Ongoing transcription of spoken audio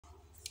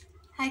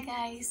Hi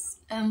guys,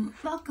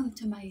 welcome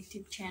to my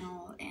YouTube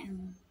channel,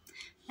 and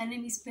my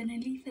name is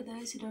Bernelee for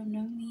those who don't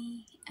know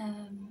me.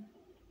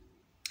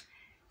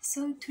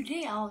 So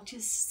today I'll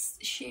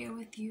just share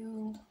with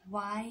you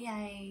why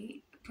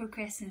I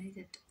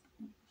procrastinated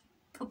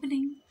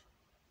opening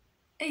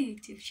a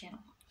YouTube channel.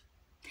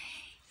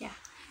 Yeah,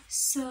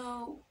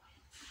 so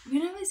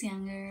when I was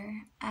younger,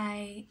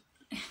 I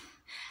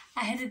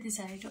I had a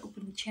desire to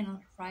open a channel,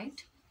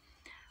 right?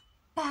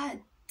 But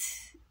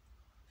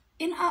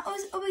I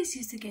was always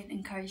used to get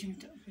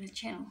encouragement to open a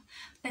channel,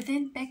 but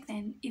then back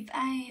then, if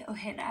I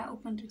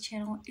opened a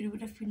channel, it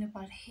would have been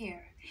about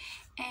hair,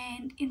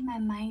 and in my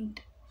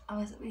mind, I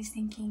was always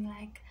thinking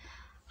like,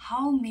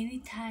 how many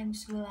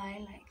times will I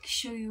like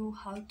show you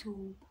how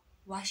to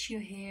wash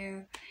your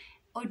hair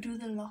or do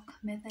the lock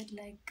method,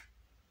 like,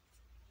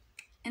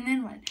 and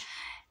then what?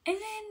 And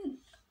then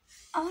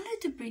I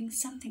wanted to bring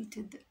something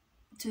to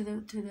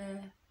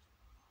the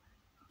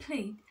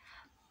plate,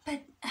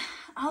 but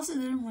I also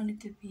didn't want it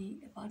to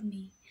be about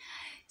me.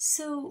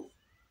 So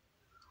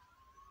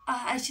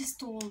I just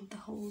told the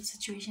whole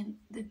situation.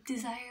 The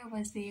desire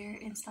was there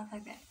and stuff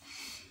like that.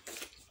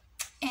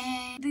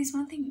 And there's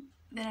one thing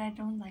that I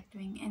don't like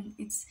doing, and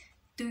it's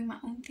doing my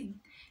own thing,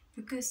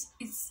 because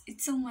it's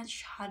so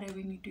much harder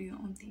when you do your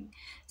own thing.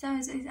 So I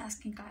was always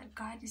asking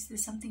God, is there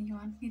something you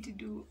want me to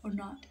do or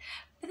not?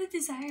 But the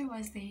desire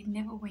was there, it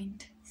never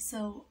went.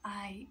 So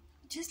I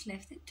just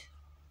left it.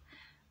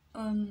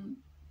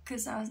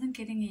 Because I wasn't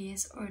getting a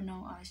yes or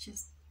no. I was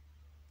just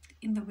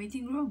in the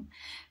waiting room,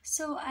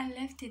 so I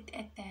left it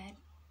at that.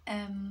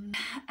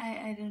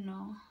 I don't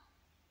know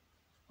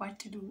what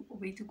to do or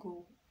where to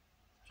go,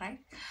 right?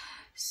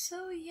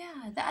 So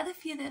yeah, the other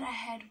fear that I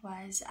had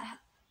was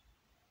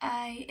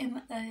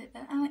I'm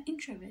an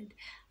introvert.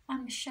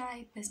 I'm a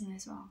shy person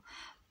as well,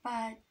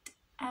 but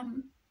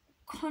I'm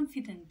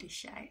confidently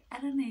shy. I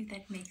don't know if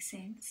that makes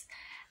sense.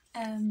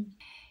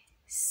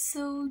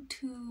 So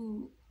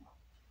to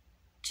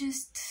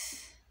just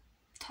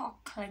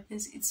talk like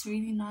this, it's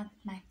really not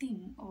my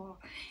thing, or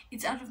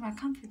it's out of my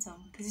comfort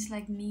zone. This is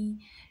like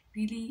me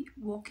really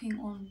walking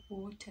on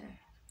water,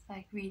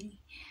 like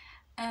really.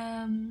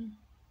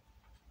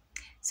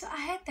 So I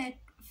had that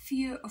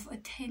fear of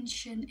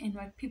attention and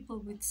what people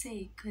would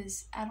say,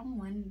 because I don't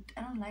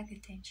like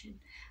attention.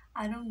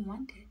 I don't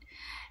want it.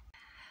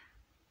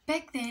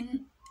 Back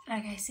then,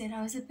 like I said,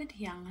 I was a bit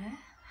younger.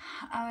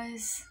 I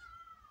was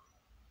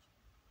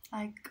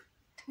like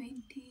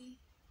 19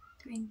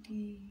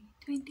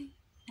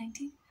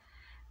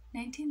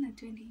 or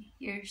 20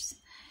 years.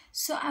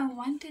 So I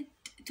wanted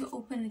to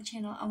open a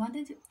channel. I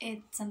wanted to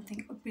add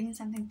something or bring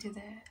something to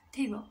the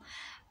table.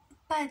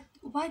 But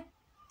what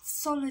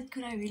solid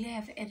could I really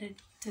have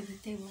added to the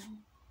table?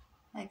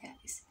 Like,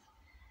 guys,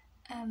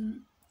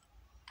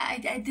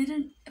 I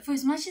didn't, for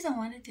as much as I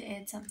wanted to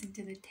add something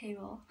to the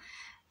table,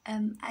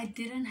 I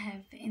didn't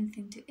have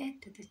anything to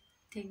add to the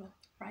table,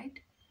 right?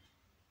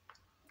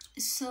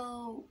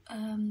 So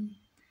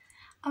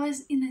I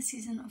was in a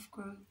season of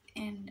growth,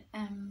 and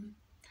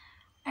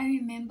I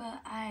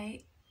remember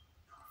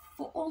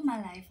for all my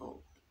life,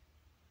 or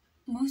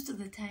most of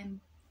the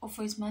time, or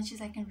for as much as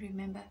I can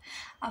remember,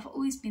 I've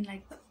always been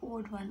like the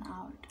odd one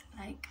out.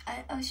 Like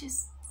I was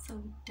just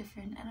so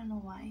different. I don't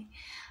know why.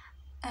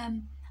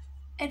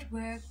 At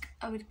work,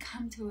 I would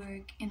come to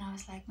work, and I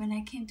was like, when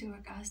I came to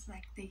work, I was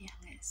like the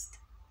youngest.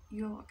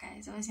 Yo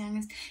guys, I was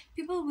youngest.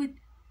 People would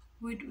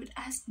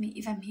ask me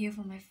if I'm here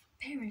for my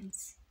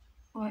parents,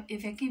 or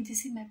if I came to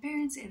see my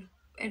parents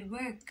at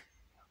work.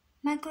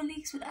 My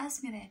colleagues would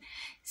ask me that.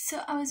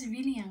 So I was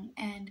really young,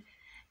 and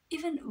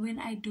even when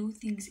I do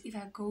things, if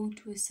I go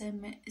to a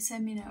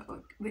seminar,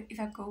 or if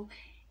I go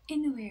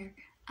anywhere,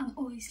 I'm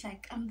always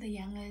like, I'm the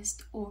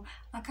youngest. Or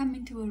I come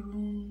into a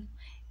room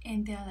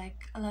and there are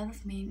like a lot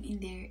of men in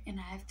there, and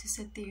I have to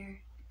sit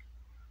there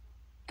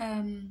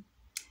and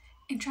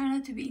try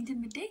not to be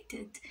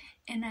intimidated.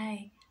 And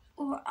I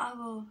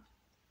will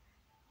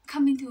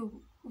come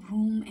into a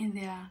room, and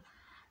there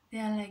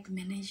are like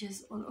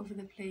managers all over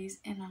the place,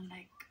 and I'm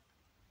like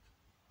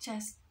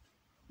just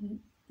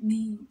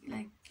me,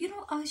 like,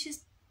 I was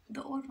just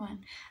the odd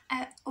one.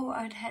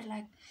 I'd had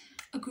like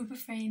a group of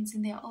friends,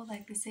 and they're all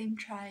like the same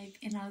tribe,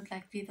 and I would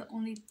like be the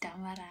only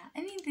damara.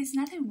 I mean, there's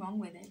nothing wrong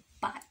with it,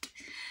 but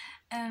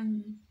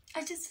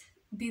I just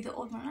be the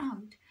odd one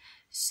out.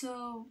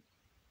 So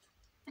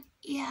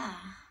yeah,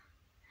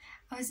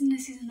 I was in a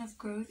season of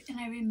growth, and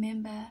I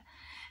remember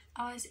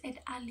I was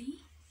at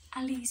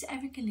Ali's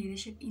African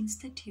Leadership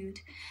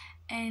Institute,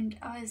 and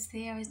I was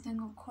doing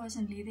a course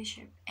on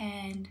leadership,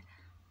 and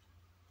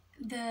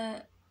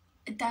the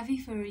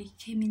Bernelee Van Rooy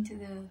came into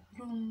the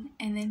room,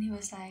 and then he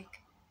was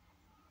like,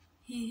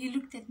 he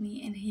looked at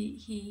me, and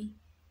he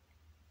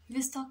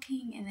was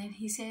talking, and then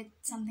he said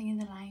something in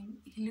the line.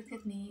 He looked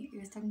at me, he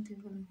was talking to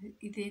him,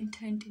 he then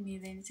turned to me,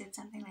 then he said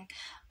something like,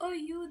 oh,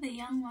 you the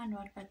young one,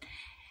 what.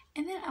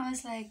 And then I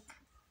was like,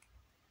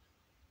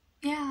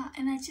 yeah,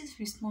 and I just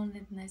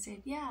responded, and I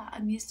said, yeah,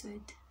 I'm used to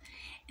it.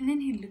 And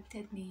then he looked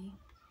at me,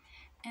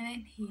 and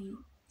then he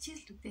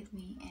just looked at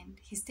me, and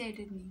he stared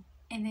at me,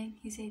 and then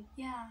he said,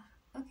 yeah,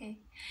 okay.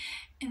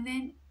 And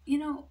then, you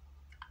know,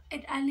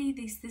 at Ali,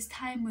 there's this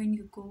time when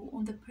you go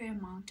on the prayer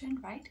mountain,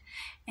 right?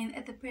 And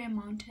at the prayer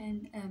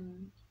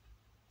mountain,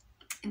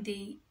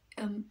 they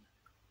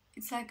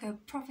it's like a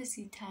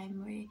prophecy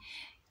time where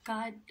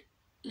God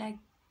like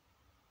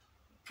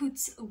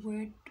puts a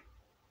word,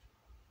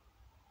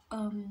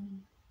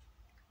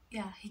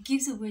 yeah, he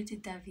gives a word to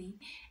Davi,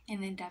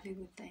 and then Davi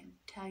would then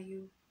tell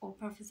you or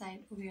prophesy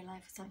over your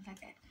life or something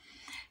like that.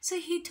 So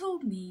he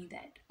told me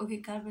that, okay,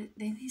 God was,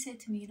 then he said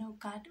to me, you know,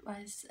 God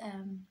was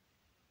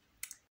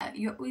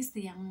you're always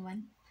the young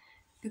one,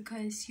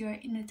 because you're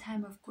in a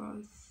time of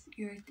growth,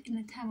 you're in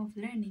a time of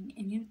learning,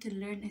 and you need to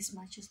learn as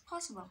much as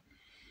possible.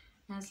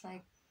 And I was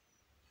like,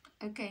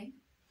 okay.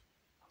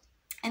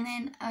 And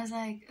then I was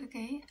like,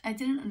 okay, I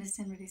didn't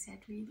understand what he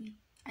said really.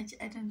 I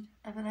don't,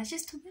 but I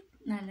just took it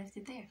and I left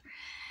it there.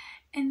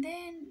 And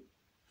then,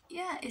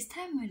 yeah, as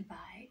time went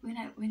by, when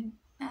I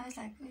was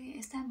like, okay,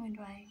 as time went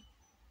by,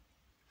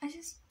 I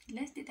just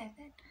left it at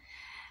that.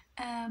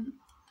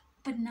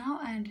 But now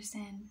I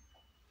understand.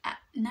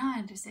 Now I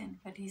understand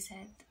what he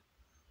said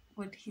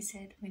when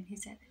he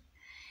said it.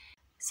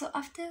 So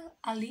after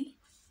Ali,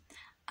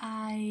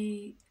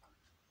 I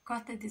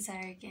got the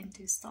desire again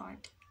to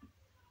start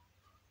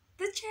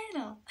the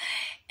channel.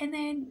 And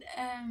then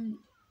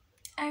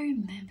I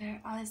remember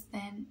I was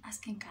then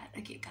asking God,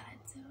 okay, God,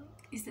 so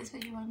is this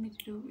what you want me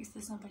to do? Is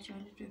this not what you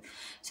want to do?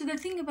 So the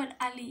thing about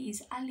Ali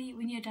is, Ali,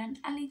 when you're done,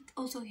 Ali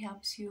also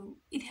helps you.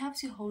 It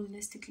helps you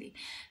holistically.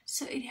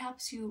 So it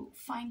helps you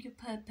find your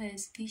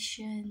purpose,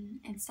 vision,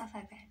 and stuff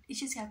like that. It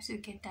just helps you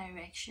get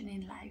direction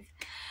in life.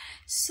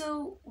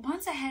 So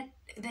once I had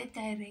that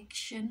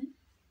direction,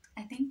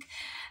 I think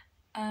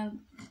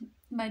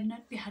might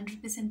not be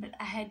 100%, but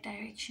I had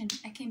direction.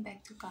 I came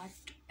back to God,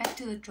 back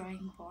to the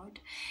drawing board,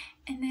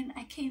 and then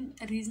I came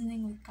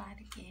reasoning with God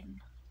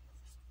again.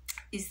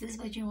 Is this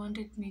what you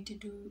wanted me to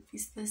do?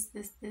 Is this,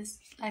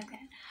 like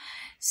that?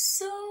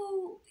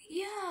 So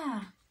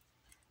yeah,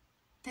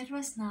 that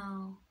was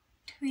now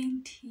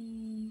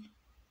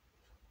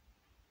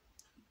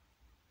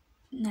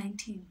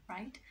 2019,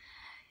 right?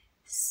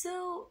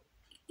 So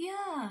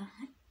yeah,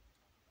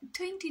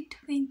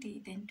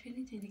 2020, then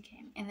 2020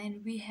 came, and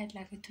then we had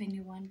like a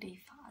 21-day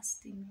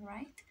fasting,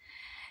 right?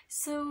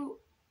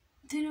 So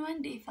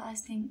 21-day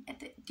fasting,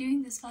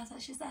 during this fast I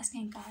was just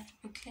asking God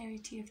for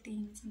clarity of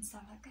things and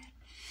stuff like that.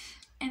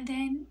 And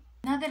then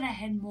now that I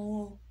had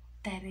more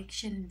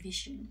direction and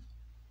vision,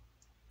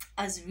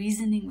 I was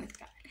reasoning with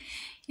God.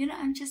 You know,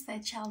 I'm just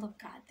that child of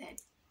God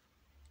that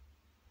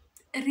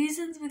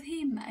reasons with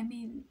him. I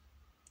mean,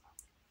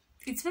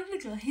 it's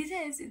biblical. He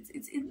says,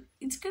 it's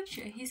in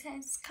scripture, he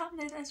says, come,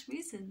 let us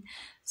reason.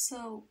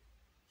 So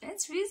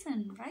let's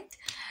reason, right?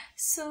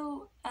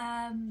 So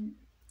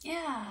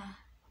yeah,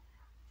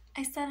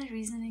 I started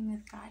reasoning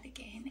with God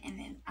again, and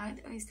then I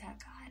would always tell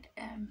God,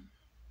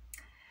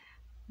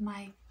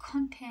 my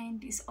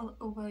content is all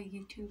over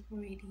YouTube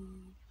already.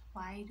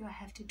 Why do I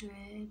have to do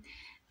it?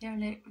 There are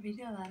like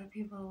really a lot of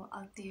people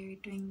out there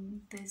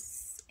doing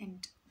this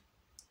and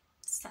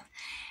stuff.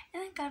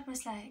 And then God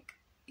was like,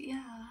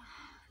 yeah,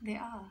 they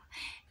are.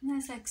 And I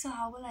was like, so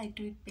how will I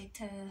do it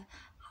better?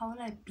 How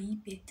will I be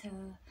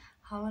better?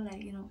 How will I,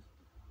 you know?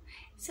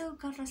 So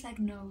God was like,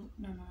 no,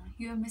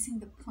 you are missing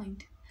the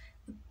point.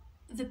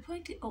 The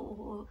point,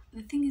 or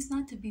the thing is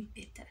not to be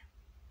better.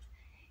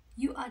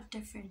 You are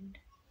different.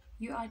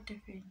 You are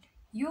different.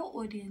 Your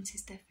audience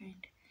is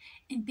different.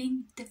 And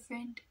being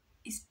different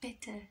is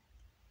better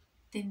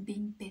than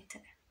being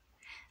better.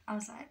 I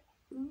was like,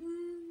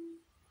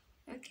 ooh,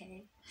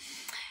 okay.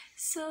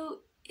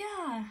 So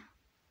yeah,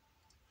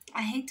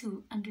 I hate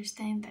to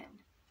understand that.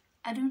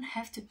 I don't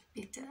have to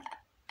be better.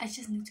 I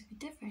just need to be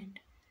different.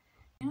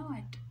 You know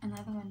what?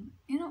 Another one.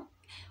 You know,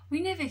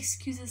 we never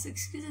excuses.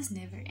 Excuses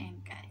never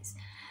end, guys.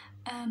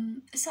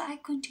 So I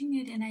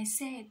continued and I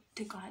said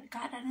to God,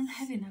 God, I don't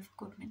have enough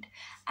equipment.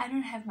 I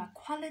don't have, my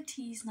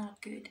quality is not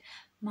good.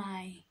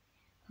 My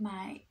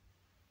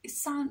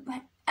sound,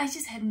 I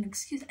just had an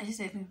excuse.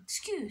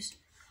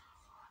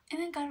 And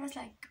then God was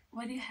like,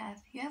 what do you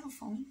have? You have a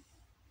phone.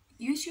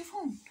 Use your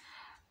phone.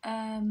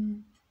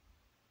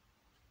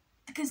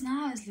 Because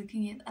now I was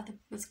looking at other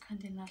people's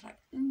content and I was like,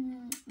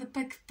 the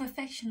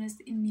perfectionist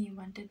in me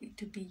wanted it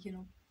to be, you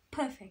know,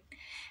 perfect.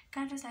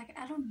 God was like,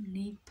 I don't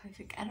need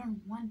perfect. I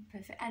don't want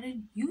perfect. I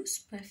don't use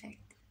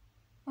perfect.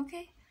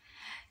 Okay?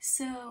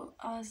 So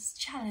I was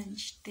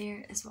challenged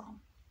there as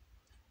well.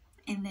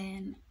 And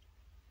then,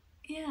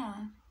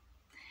 yeah,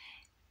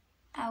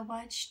 I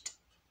watched,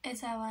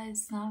 as I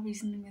was now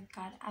reasoning with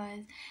God,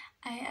 I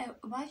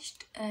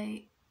watched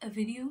a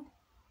video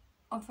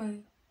of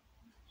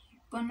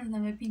one of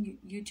them being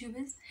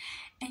YouTubers,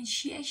 and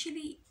she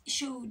actually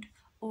showed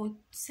or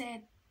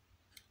said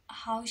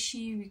how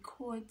she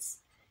records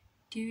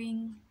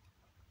during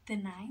the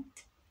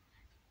night,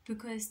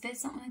 because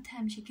that's the only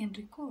time she can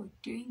record.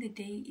 During the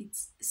day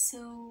it's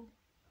so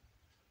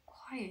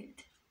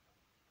quiet,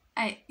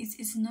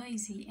 it's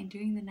noisy, and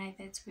during the night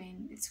that's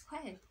when it's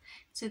quiet.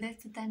 So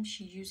that's the time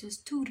she uses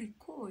to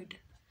record.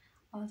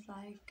 I was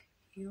like,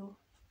 yo.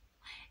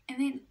 And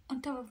then on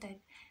on top of that,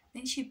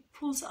 then she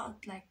pulls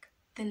out like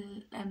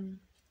the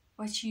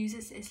what she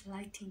uses is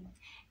lighting,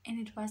 and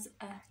it was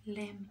a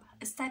lamp,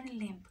 a study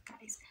lamp,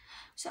 guys.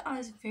 So I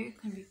was very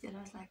convicted.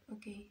 I was like,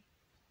 okay,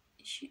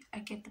 I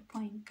get the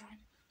point, God.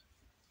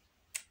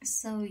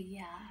 So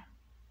yeah,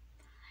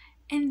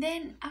 and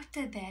then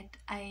after that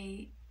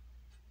I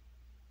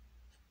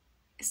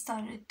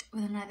started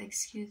with another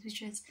excuse,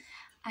 which was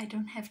I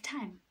don't have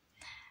time.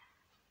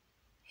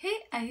 Hey,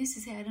 I used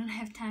to say I don't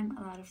have time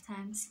a lot of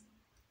times,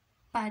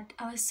 but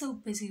I was so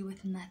busy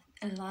with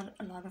a lot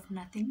of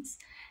nothings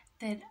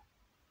that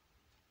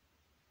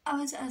I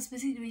was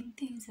busy doing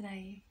things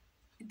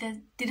that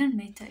didn't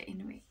matter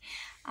anyway.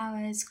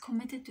 I was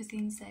committed to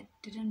things that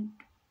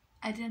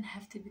I didn't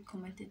have to be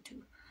committed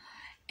to.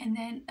 And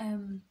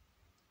then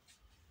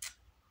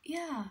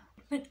yeah,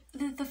 but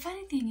the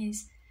funny thing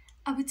is,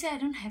 I would say I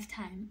don't have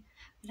time,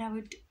 but I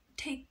would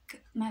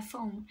take my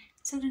phone,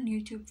 sit on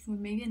YouTube for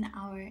maybe an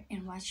hour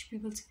and watch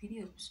people's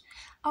videos.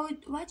 I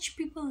would watch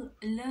people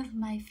love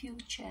my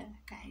future,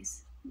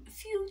 guys.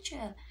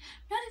 Future,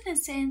 not in the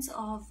sense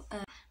of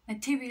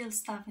material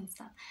stuff and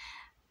stuff,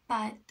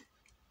 but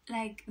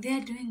like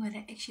they're doing what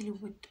I actually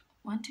would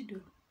want to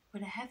do,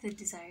 what I have the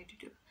desire to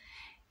do.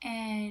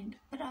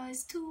 But I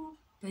was too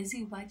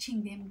busy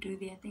watching them do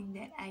their thing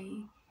that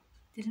I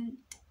didn't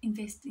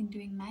invest in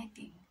doing my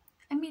thing.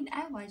 I mean,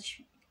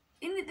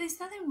 there's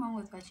nothing wrong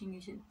with watching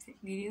YouTube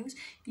videos.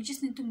 You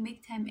just need to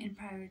make time and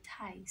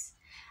prioritize.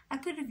 I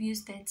could have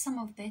used some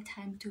of that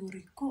time to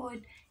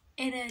record,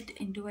 edit,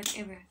 and do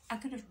whatever. I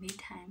could have made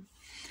time.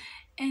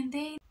 And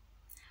then,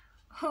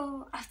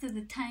 after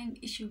the time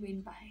issue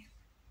went by,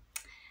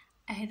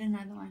 I had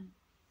another one,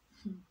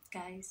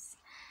 guys.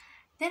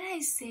 Then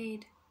I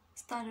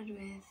started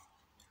with,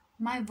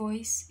 my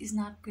voice is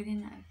not good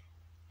enough.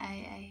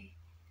 I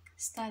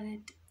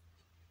started,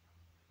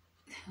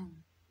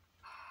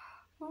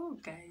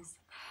 guys,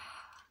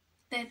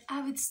 that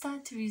I would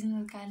start to reason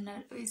with God, and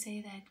I'd always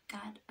say that,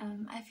 God,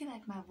 I feel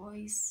like my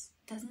voice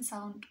doesn't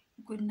sound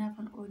good enough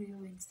on audio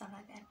and stuff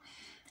like that.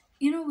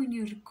 You know, when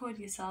you record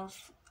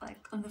yourself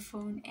like on the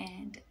phone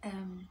and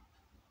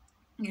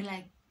you're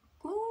like,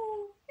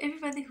 ooh,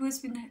 everybody who's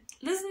been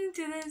listening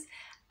to this,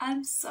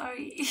 I'm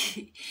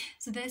sorry.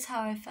 So that's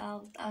how I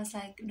felt. I was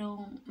like,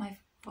 no, my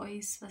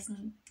voice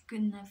wasn't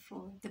good enough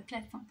for the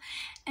platform.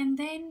 And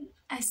then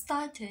I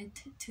started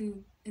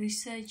to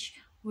research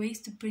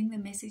ways to bring the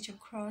message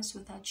across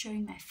without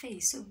showing my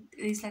face. So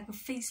there's like a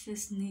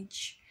faceless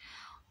niche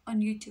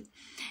on YouTube.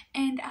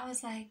 And I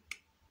was like,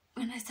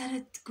 when I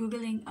started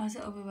Googling, I was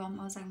overwhelmed.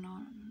 I was like, no,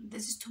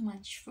 this is too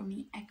much for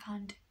me. I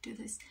can't do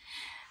this.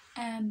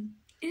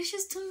 It's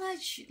just too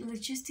much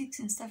logistics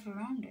and stuff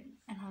around it.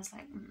 And I was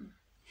like,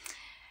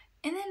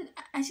 And then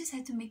I just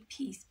had to make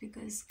peace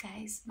because,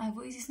 guys, my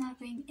voice is not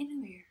going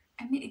anywhere.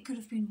 I mean, it could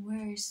have been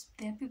worse.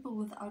 There are people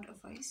without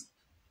a voice.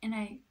 And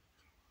I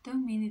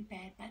don't mean it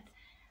bad, but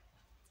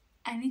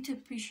I need to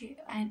appreciate,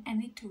 I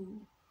need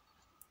to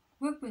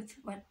work with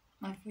what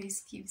my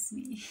voice gives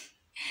me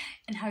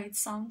and how it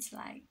sounds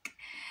like.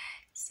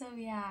 So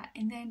yeah,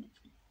 and then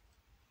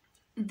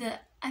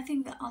I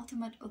think the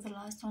ultimate or the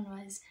last one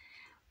was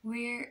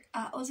where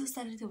I also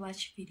started to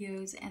watch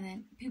videos, and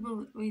then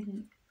people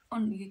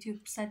on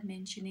YouTube start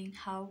mentioning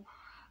how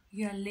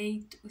you're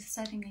late with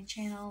starting a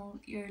channel,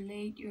 you're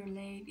late,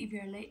 if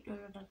you're late, blah,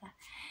 blah, blah, blah.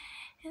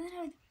 And then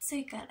I would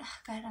say, God,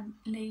 I'm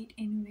late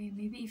anyway.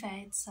 Maybe if I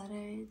had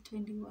started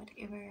 20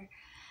 whatever.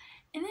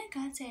 And then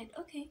God said,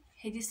 okay,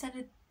 had you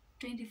started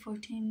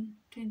 2014,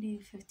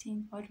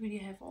 2015, what would you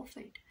have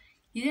offered?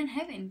 You didn't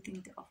have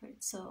anything to offer,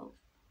 so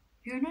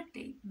you're not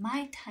late.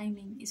 My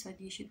timing is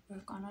what you should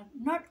work on,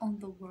 not on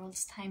the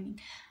world's timing.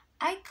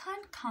 I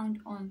can't count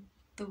on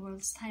the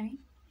world's timing.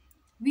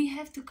 We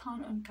have to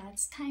count on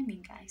God's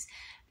timing, guys,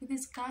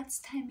 because God's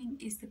timing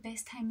is the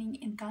best timing,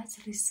 and God's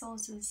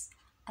resources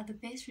are the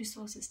best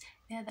resources.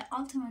 They are the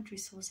ultimate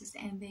resources,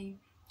 and they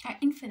are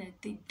infinite.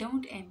 They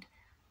don't end.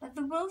 But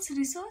the world's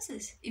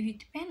resources, if you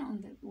depend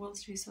on the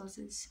world's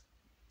resources,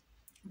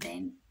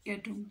 then you're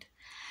doomed.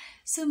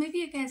 So maybe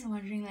you guys are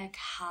wondering like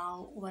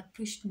what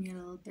pushed me a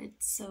little bit.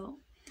 So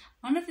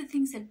one of the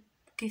things that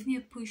gave me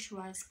a push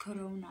was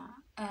Corona.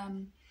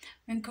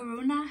 When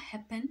Corona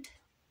happened,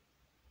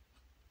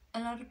 a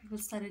lot of people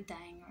started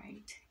dying,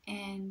 right?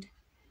 And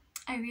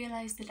I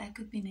realized that I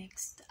could be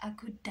next. I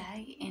could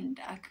die and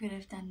I could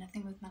have done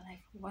nothing with my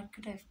life. What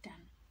could I have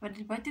done?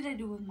 What did I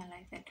do with my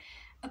life that,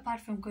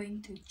 apart from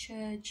going to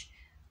church,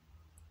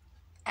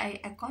 I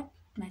got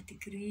my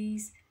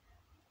degrees,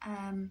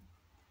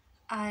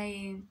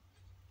 I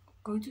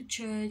go to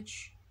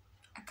church,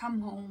 I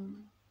come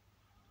home,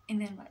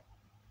 and then what?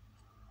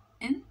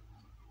 And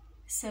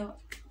so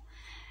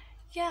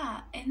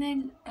yeah, and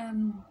then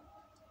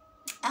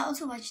I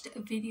also watched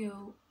a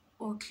video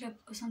or a clip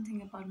or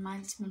something about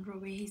Miles Monroe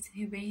where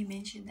he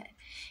mentioned that.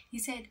 He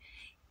said,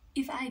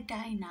 if I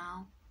die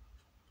now,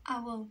 I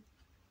will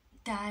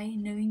die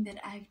knowing that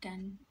I've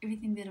done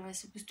everything that I was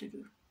supposed to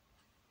do.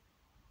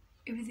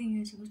 Everything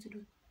you're supposed to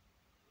do.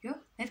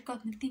 That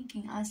got me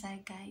thinking. I was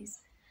like,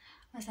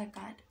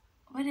 God,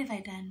 what have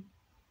I done?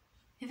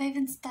 Have I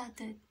even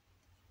started?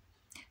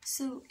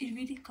 So it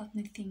really got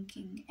me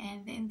thinking.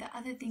 And then the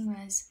other thing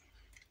was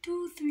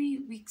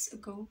 2-3 weeks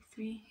ago,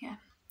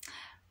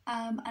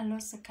 I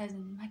lost a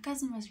cousin. My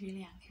cousin was really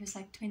young. He was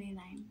like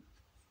 29.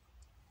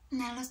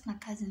 And I lost my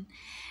cousin.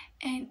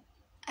 And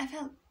I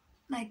felt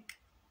like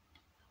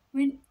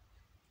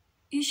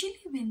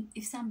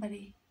if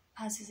somebody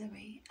passes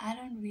away,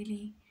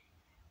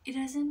 it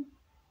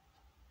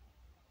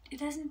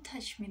doesn't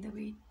touch me the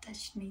way it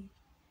touched me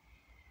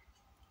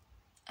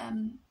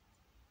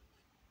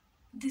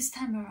this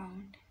time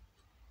around.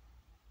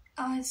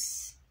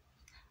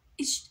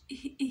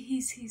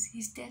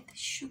 His death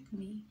shook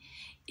me.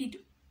 It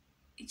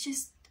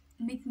just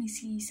made me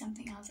see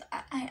something else.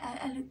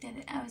 I looked at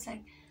it. I was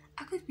like,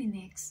 I could be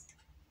next.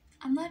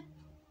 I'm not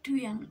too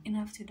young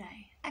enough to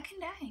die. I can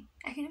die.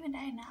 I can even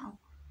die now.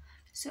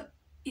 So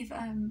if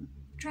I'm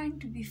trying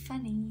to be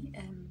funny,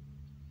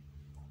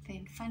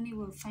 then funny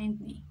will find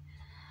me.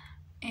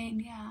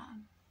 And yeah.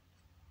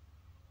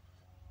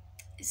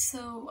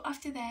 So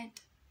after that,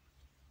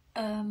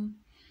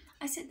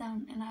 I sit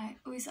down and I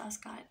always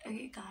ask God,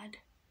 okay, God,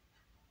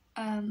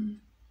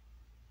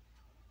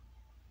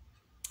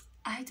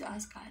 I had to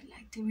ask God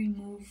like to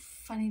remove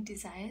funny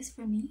desires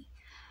for me,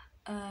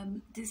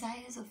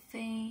 desires of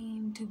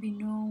fame, to be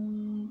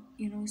known,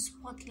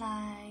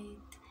 spotlight,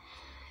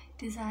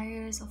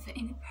 desires of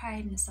any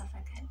pride and stuff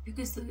like that,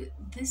 because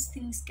these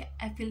things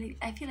I feel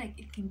like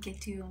it can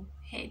get to your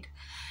head,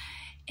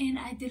 and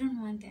I didn't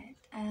want that.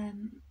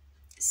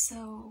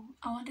 So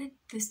I wanted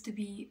this to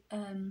be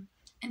an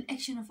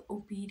action of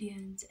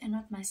obedience and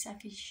not my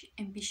selfish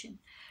ambition,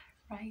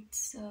 right?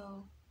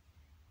 So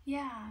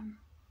yeah,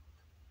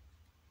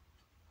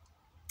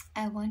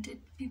 I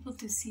wanted people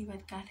to see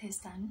what God has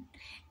done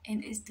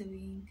and is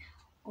doing,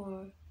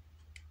 or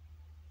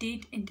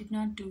did and did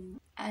not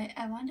do.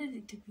 I wanted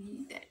it to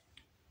be that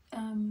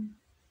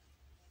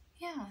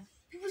yeah,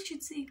 people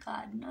should see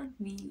God, not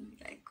me.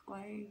 Like,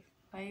 why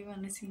you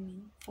want to see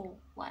me for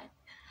what?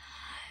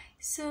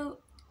 So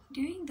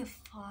during the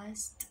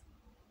fast,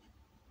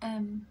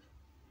 when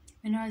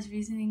I was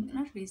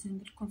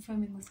but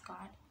confirming with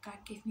God,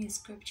 God gave me a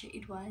scripture.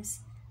 It was,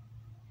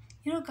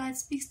 God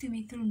speaks to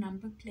me through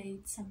number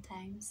plates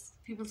sometimes,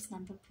 people's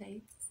number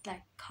plates,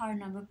 like car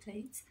number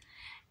plates.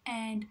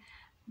 And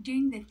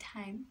during that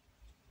time,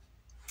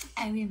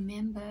 I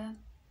remember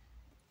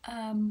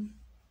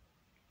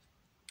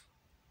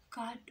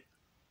God,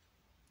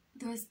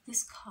 there was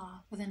this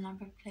car with a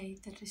number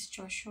plate that is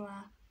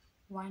Joshua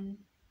 1:9.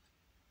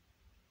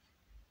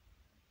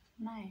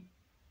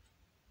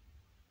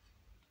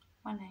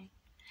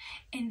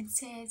 And it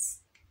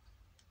says,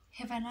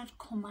 have I not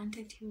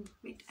commanded you?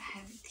 Wait, I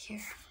have it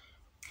here.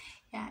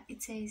 Yeah,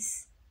 it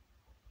says,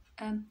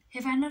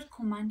 have I not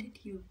commanded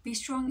you? Be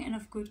strong and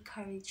of good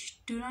courage.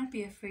 Do not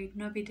be afraid,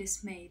 nor be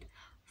dismayed,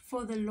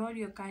 for the Lord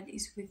your God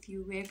is with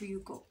you wherever you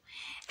go.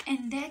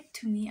 And that,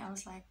 to me, I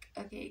was like,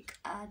 okay,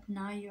 God,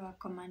 now you are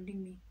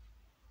commanding me.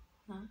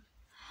 Huh?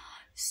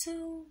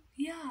 So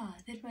yeah,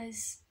 that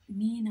was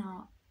me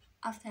now,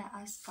 after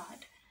I asked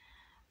God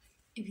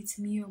if it's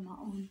me or my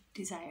own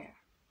desire.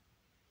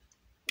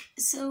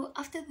 So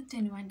after the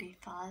 21-day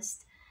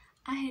fast,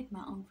 I had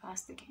my own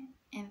fast again.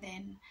 And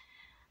then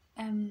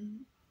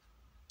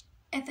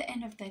at the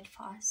end of that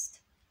fast,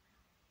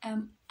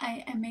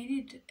 I made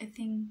it a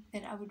thing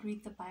that I would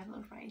read the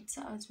Bible, right?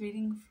 So I was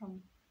reading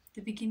from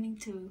the beginning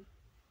to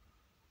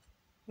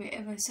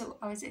wherever. So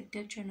I was at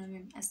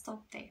Deuteronomy. I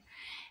stopped there.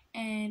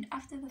 And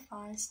after the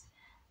fast,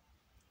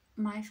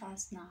 my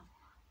fast now,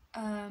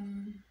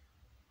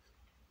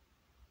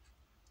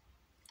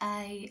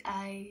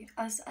 I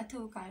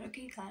told God,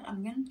 okay, God,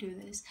 I'm gonna do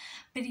this,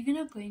 but if you're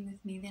not going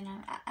with me, then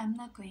I'm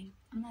not going.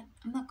 I'm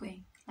not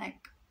going.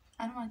 Like,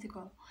 I don't want to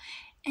go.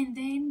 And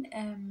then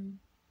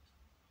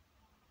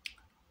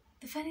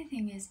the funny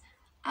thing is,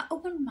 I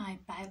opened my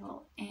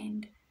Bible,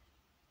 and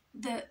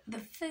the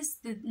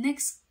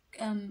next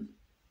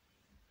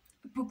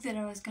book that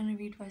I was gonna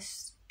read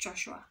was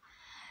Joshua.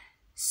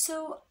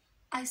 So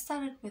I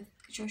started with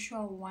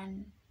Joshua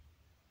 1,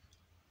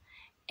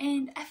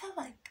 and I felt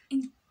like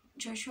in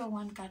Joshua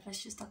 1, God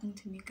was just talking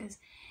to me, because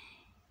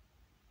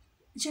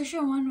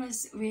Joshua 1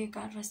 was where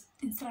God was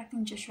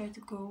instructing Joshua to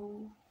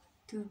go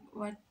to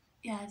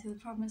the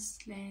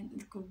promised land,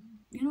 to go,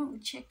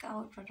 check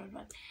out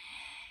what.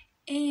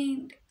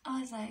 And I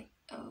was like,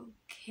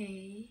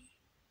 okay,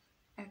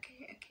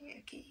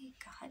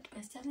 God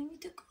was telling me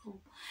to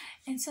go.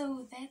 And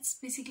so that's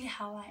basically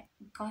how I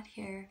got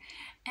here.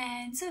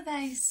 And so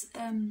guys,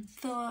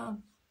 the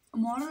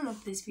moral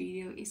of this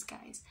video is,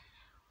 guys,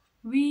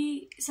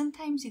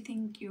 sometimes you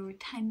think your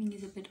timing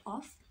is a bit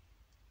off,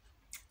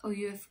 or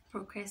you have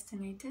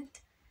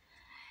procrastinated.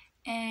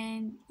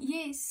 And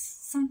yes,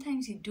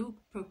 sometimes you do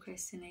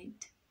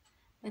procrastinate,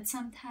 but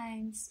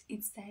sometimes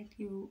it's that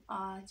you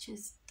are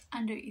just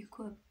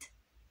under-equipped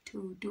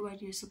to do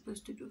what you're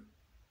supposed to do.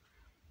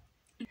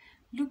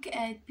 Look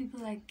at people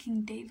like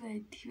King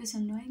David. He was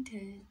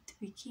anointed to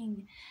be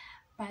king,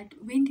 but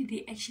when did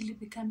he actually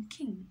become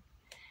king?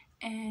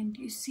 and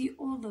you see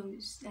all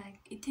those, like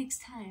it takes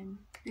time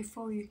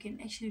before you can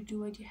actually do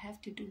what you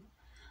have to do.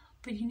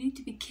 But you need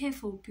to be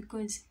careful,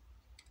 because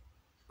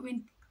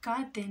when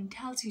God then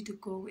tells you to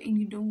go and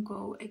you don't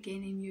go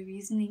again in your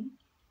reasoning,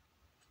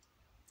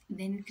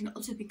 then you can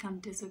also become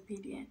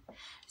disobedient.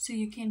 So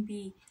you can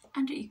be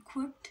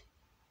under-equipped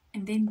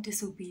and then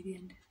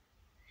disobedient.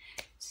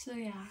 So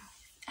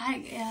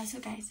yeah, so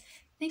guys,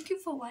 thank you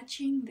for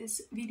watching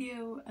this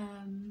video.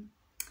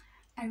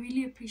 I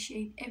really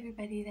appreciate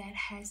everybody that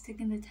has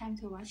taken the time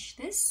to watch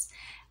this.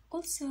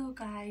 Also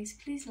guys,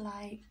 please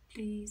like,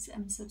 please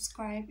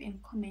subscribe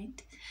and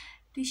comment.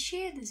 Please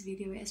share this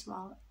video as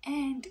well.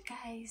 And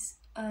guys,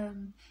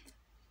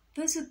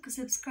 those who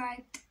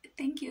subscribed,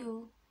 thank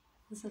you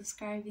for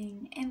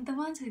subscribing. And the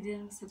ones who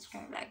didn't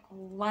subscribe, like,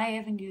 why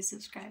haven't you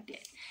subscribed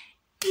yet?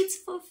 It's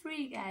for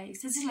free,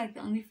 guys. This is like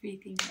the only free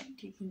thing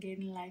that you can get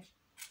in life.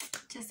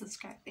 Just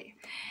subscribe there.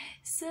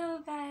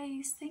 So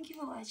guys, thank you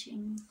for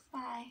watching.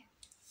 Bye.